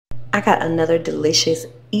I got another delicious,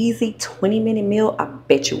 easy 20-minute meal I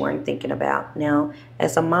bet you weren't thinking about. Now,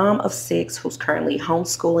 as a mom of 6 who's currently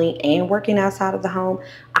homeschooling and working outside of the home,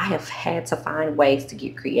 I have had to find ways to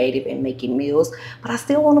get creative in making meals, but I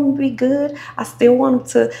still want them to be good. I still want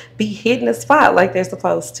them to be hitting the spot like they're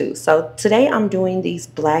supposed to. So today I'm doing these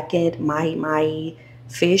blackened mahi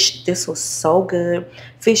fish. This was so good.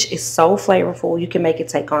 Fish is so flavorful. You can make it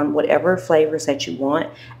take on whatever flavors that you want,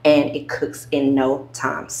 and it cooks in no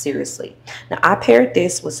time. Seriously. Now I paired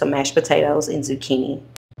this with some mashed potatoes and zucchini.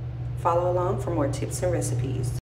 Follow along for more tips and recipes.